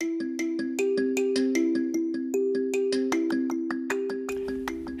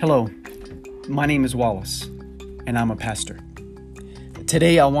Hello, my name is Wallace, and I'm a pastor.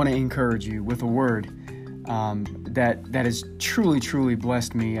 Today, I want to encourage you with a word that has truly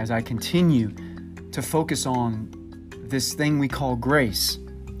blessed me as I continue to focus on this thing we call grace.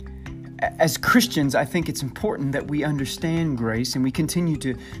 As Christians, I think it's important that we understand grace and we continue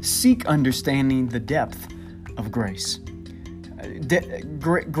to seek understanding the depth of grace.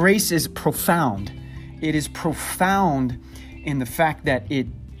 Grace is profound. It is profound in the fact that it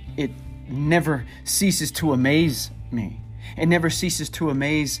never ceases to amaze me. It never ceases to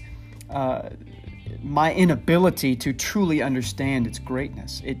amaze my inability to truly understand its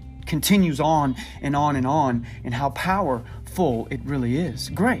greatness. It continues on and on and on, and how powerful it really is.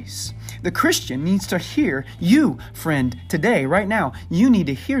 Grace. The Christian needs to hear, you, friend, today, right now, you need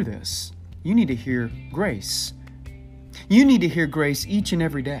to hear this. You need to hear grace. You need to hear grace each and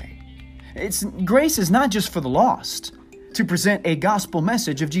every day. Grace is not just for the lost. To present a gospel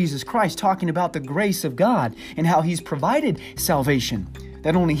message of Jesus Christ, talking about the grace of God and how He's provided salvation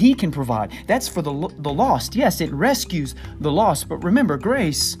that only He can provide. That's for the lost. Yes, it rescues the lost. But remember,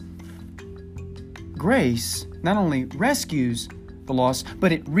 grace not only rescues the lost,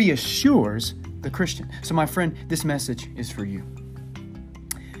 but it reassures the Christian. So my friend, this message is for you.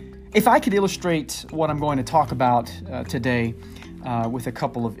 If I could illustrate what I'm going to talk about today with a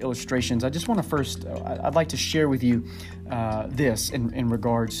couple of illustrations, I just want to first, I'd like to share with you this in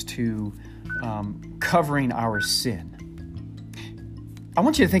regards to covering our sin. I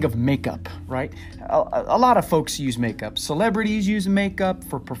want you to think of makeup, right? A lot of folks use makeup. Celebrities use makeup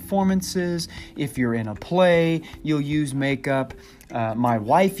for performances. If you're in a play, you'll use makeup. My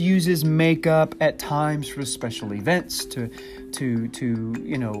wife uses makeup at times for special events to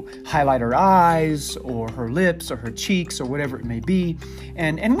highlight her eyes or her lips or her cheeks or whatever it may be.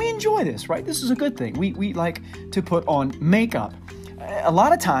 And we enjoy this, right? This is a good thing. We like to put on makeup. A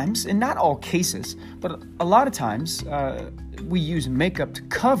lot of times, in not all cases, but a lot of times, we use makeup to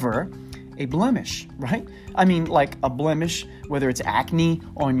cover a blemish, right? I mean, like a blemish, whether it's acne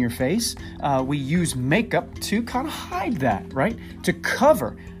on your face, we use makeup to kind of hide that, right? To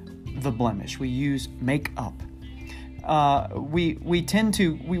cover the blemish, we use makeup. We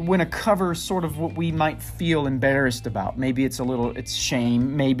want to cover sort of what we might feel embarrassed about. Maybe it's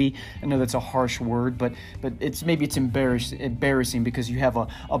shame. Maybe, I know that's a harsh word, but it's embarrassing because you have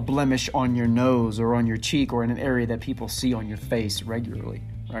a blemish on your nose or on your cheek or in an area that people see on your face regularly,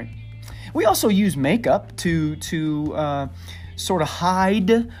 right? We also use makeup to sort of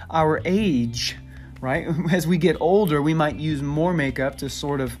hide our age, right? As we get older, we might use more makeup to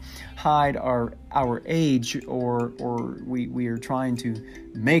sort of hide our age, or we are trying to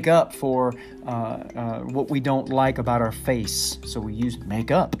make up for what we don't like about our face. So we use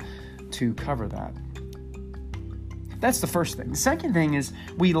makeup to cover that. That's the first thing. The second thing is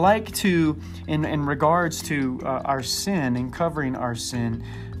we like to, in regards to our sin and covering our sin,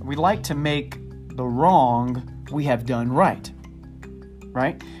 we like to make the wrong we have done right.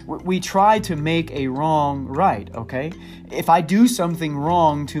 Right? We try to make a wrong right, okay? If I do something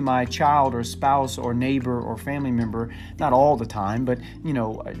wrong to my child or spouse or neighbor or family member, not all the time, but,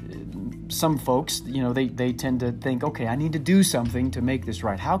 some folks, they tend to think, okay, I need to do something to make this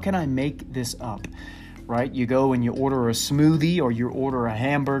right. How can I make this up? Right? You go and you order a smoothie, or you order a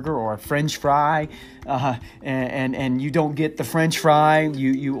hamburger or a French fry, and you don't get the French fry.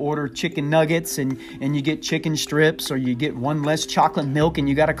 You order chicken nuggets and you get chicken strips, or you get one less chocolate milk, and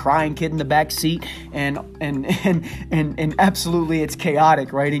you got a crying kid in the back seat, and absolutely it's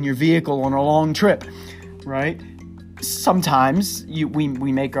chaotic, right, in your vehicle on a long trip, right? Sometimes we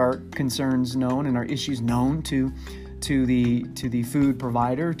make our concerns known and our issues known to the food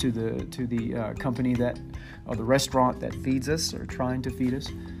provider, to the company or the restaurant that feeds us or trying to feed us,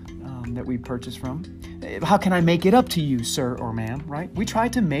 that we purchase from. How can I make it up to you, sir or ma'am, right? We try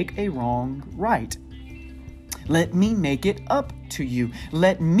to make a wrong right. Let me make it up to you.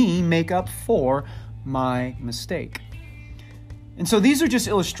 Let me make up for my mistake. And so these are just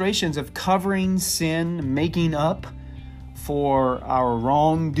illustrations of covering sin, making up for our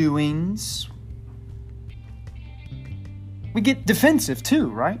wrongdoings. We get defensive too,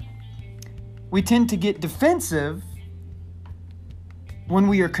 right? We tend to get defensive when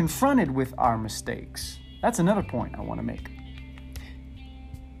we are confronted with our mistakes. That's another point I want to make.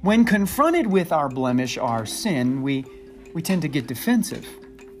 When confronted with our blemish, our sin, we tend to get defensive,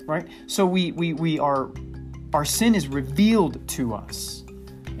 right? So our sin is revealed to us,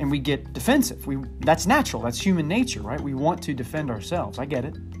 and we get defensive. That's natural. That's human nature, right? We want to defend ourselves. I get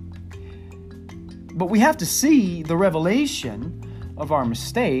it. But we have to see the revelation of our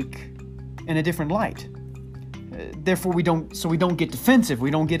mistake in a different light. Therefore, we don't get defensive.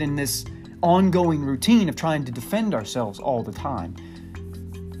 We don't get in this ongoing routine of trying to defend ourselves all the time.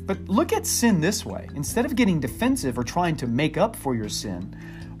 But look at sin this way. Instead of getting defensive or trying to make up for your sin,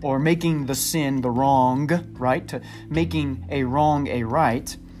 or making the sin the wrong, right? To making a wrong a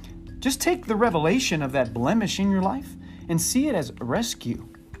right, just take the revelation of that blemish in your life and see it as a rescue,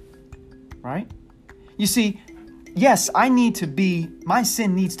 right? You see, yes, my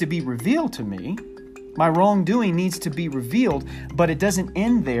sin needs to be revealed to me. My wrongdoing needs to be revealed, but it doesn't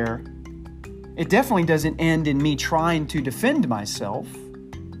end there. It definitely doesn't end in me trying to defend myself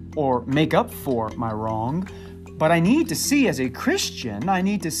or make up for my wrong. But I need to see, as a Christian, I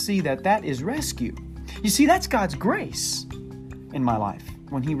need to see that is rescue. You see, that's God's grace in my life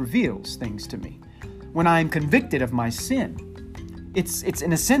when He reveals things to me. When I am convicted of my sin, it's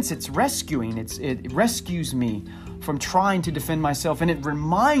in a sense, it's rescuing. It rescues me from trying to defend myself, and it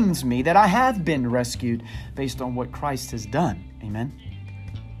reminds me that I have been rescued based on what Christ has done. Amen?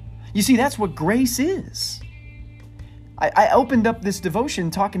 You see, that's what grace is. I opened up this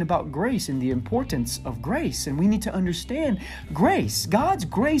devotion talking about grace and the importance of grace, and we need to understand grace. God's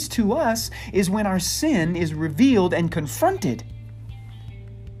grace to us is when our sin is revealed and confronted,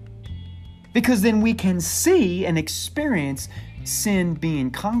 because then we can see and experience sin being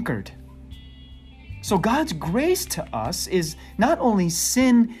conquered. So God's grace to us is not only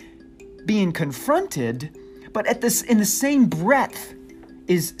sin being confronted, but in the same breath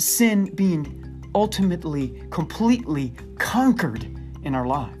is sin being ultimately, completely conquered in our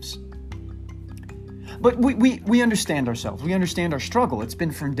lives. But we understand ourselves. We understand our struggle. It's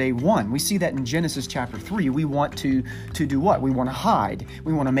been from day one. We see that in Genesis chapter 3. We want to do what? We want to hide.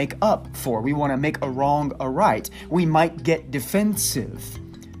 We want to make up for. We want to make a wrong a right. We might get defensive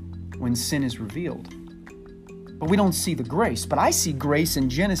when sin is revealed. But we don't see the grace. But I see grace in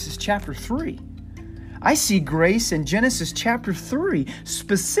Genesis chapter 3. I see grace in Genesis chapter 3,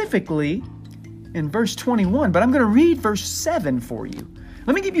 specifically in verse 21. But I'm going to read verse 7 for you.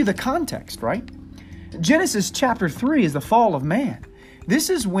 Let me give you the context, right? Genesis chapter 3 is the fall of man. This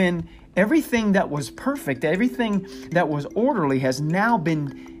is when everything that was perfect, everything that was orderly has now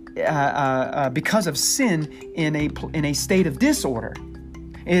been, because of sin, in a state of disorder.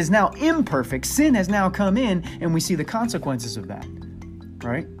 It is now imperfect. Sin has now come in, and we see the consequences of that,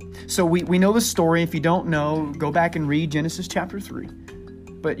 right? So we know the story. If you don't know, go back and read Genesis chapter 3.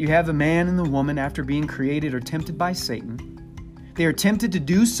 But you have the man and the woman, after being created, are tempted by Satan. They are tempted to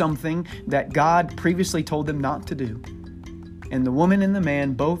do something that God previously told them not to do. And the woman and the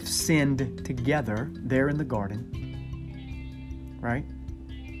man both sinned together there in the garden. Right?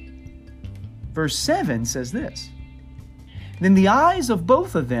 Verse 7 says this: Then the eyes of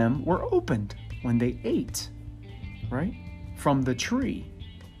both of them were opened when they ate, right, from the tree,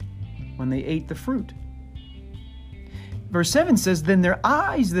 when they ate the fruit. Verse 7 says, Then the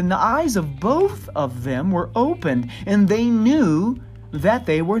eyes of both of them were opened, and they knew that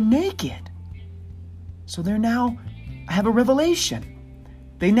they were naked. So they now have a revelation.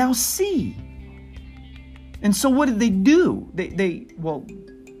 They now see. And so what did they do? Well,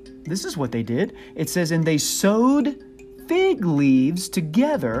 this is what they did. It says, And they sewed fig leaves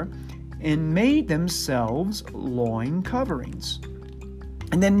together and made themselves loin coverings.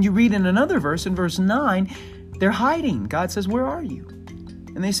 And then you read in another verse, in verse 9, they're hiding. God says, Where are you?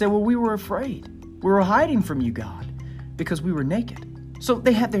 And they say, Well, we were afraid. We were hiding from you, God, because we were naked. So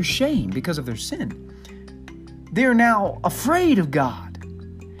they have their shame because of their sin. They're now afraid of God.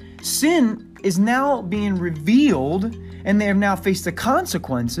 Sin is now being revealed, and they have now faced the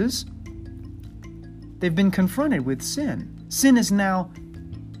consequences. They've been confronted with sin. Sin has now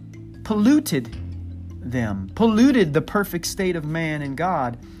polluted them, polluted the perfect state of man and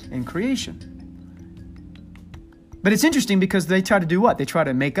God in creation. But it's interesting because they try to do what? They try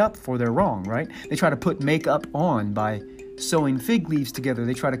to make up for their wrong, right? They try to put makeup on by sewing fig leaves together.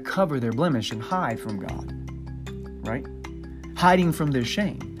 They try to cover their blemish and hide from God, right? Hiding from their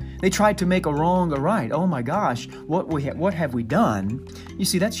shame. They tried to make a wrong a right. Oh my gosh, what have we done? You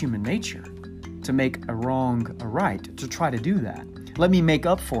see, that's human nature, to make a wrong a right, to try to do that. Let me make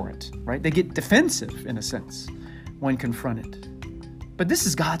up for it, right? They get defensive, in a sense, when confronted. But this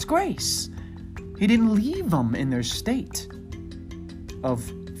is God's grace. He didn't leave them in their state of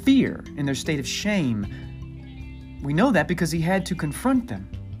fear, in their state of shame. We know that because He had to confront them.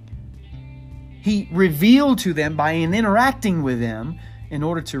 He revealed to them by interacting with them in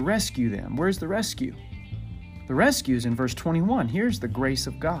order to rescue them. Where's the rescue? The rescue is in verse 21. Here's the grace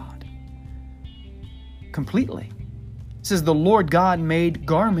of God. Completely. It says, The Lord God made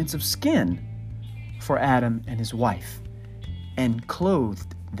garments of skin for Adam and his wife and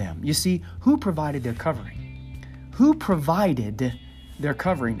clothed them. You see, who provided their covering? who provided their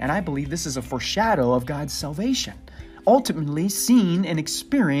covering. And I believe this is a foreshadow of God's salvation, ultimately seen and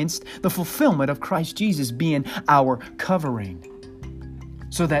experienced the fulfillment of Christ Jesus being our covering.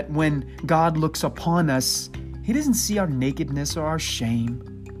 So that when God looks upon us, He doesn't see our nakedness or our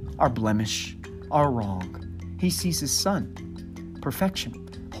shame, our blemish, our wrong. He sees His Son,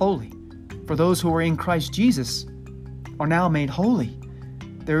 perfection, holy. For those who are in Christ Jesus are now made holy.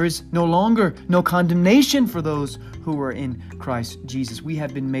 There is no longer no condemnation for those who are in Christ Jesus. We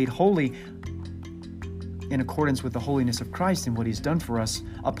have been made holy in accordance with the holiness of Christ and what He's done for us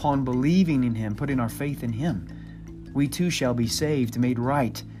upon believing in Him, putting our faith in Him. We too shall be saved, made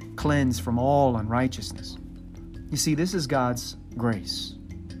right, cleansed from all unrighteousness. You see, this is God's grace.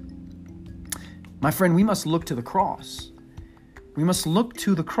 My friend, we must look to the cross. We must look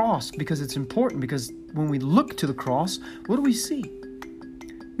to the cross because it's important, because when we look to the cross, what do we see?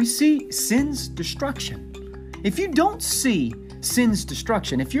 We see sin's destruction. If you don't see sin's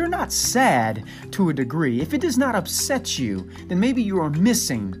destruction, if you're not sad to a degree, if it does not upset you, then maybe you are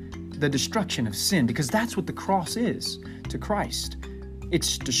missing the destruction of sin, because that's what the cross is to Christ.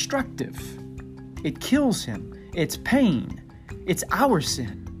 It's destructive. It kills Him. It's pain. It's our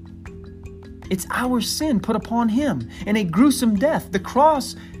sin. It's our sin put upon Him in a gruesome death. The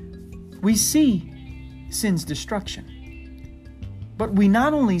cross, we see sin's destruction. But we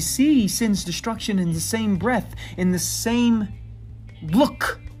not only see sin's destruction in the same breath, in the same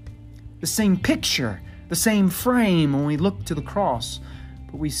look, the same picture, the same frame when we look to the cross,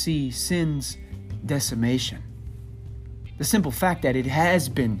 but we see sin's decimation. The simple fact that it has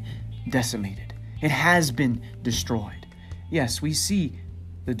been decimated. It has been destroyed. Yes, we see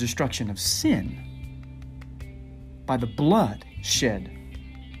the destruction of sin by the blood shed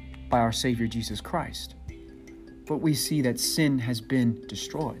by our Savior Jesus Christ. But we see that sin has been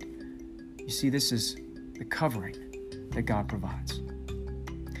destroyed. You see, this is the covering that God provides.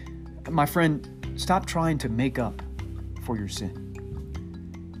 My friend, stop trying to make up for your sin.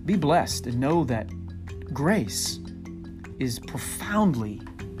 Be blessed and know that grace is profoundly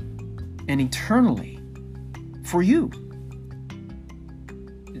and eternally for you.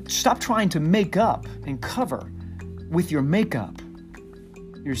 Stop trying to make up and cover with your makeup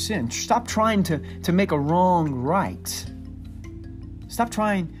your sin. Stop trying to make a wrong right. Stop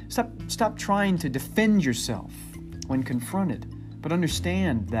trying to defend yourself when confronted. But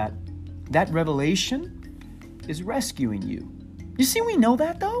understand that revelation is rescuing you. You see, we know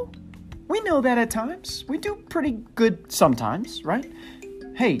that though. We know that at times. We do pretty good sometimes, right?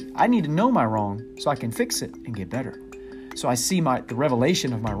 Hey, I need to know my wrong so I can fix it and get better. So I see the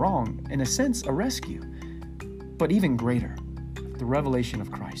revelation of my wrong, in a sense, a rescue. But even greater, the revelation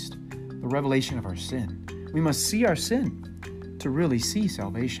of Christ, the revelation of our sin. We must see our sin to really see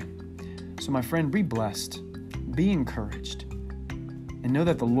salvation. So my friend, be blessed, be encouraged, and know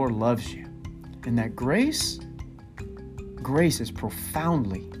that the Lord loves you, and that grace is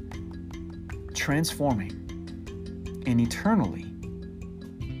profoundly transforming and eternally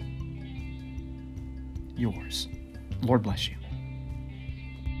yours. Lord bless you.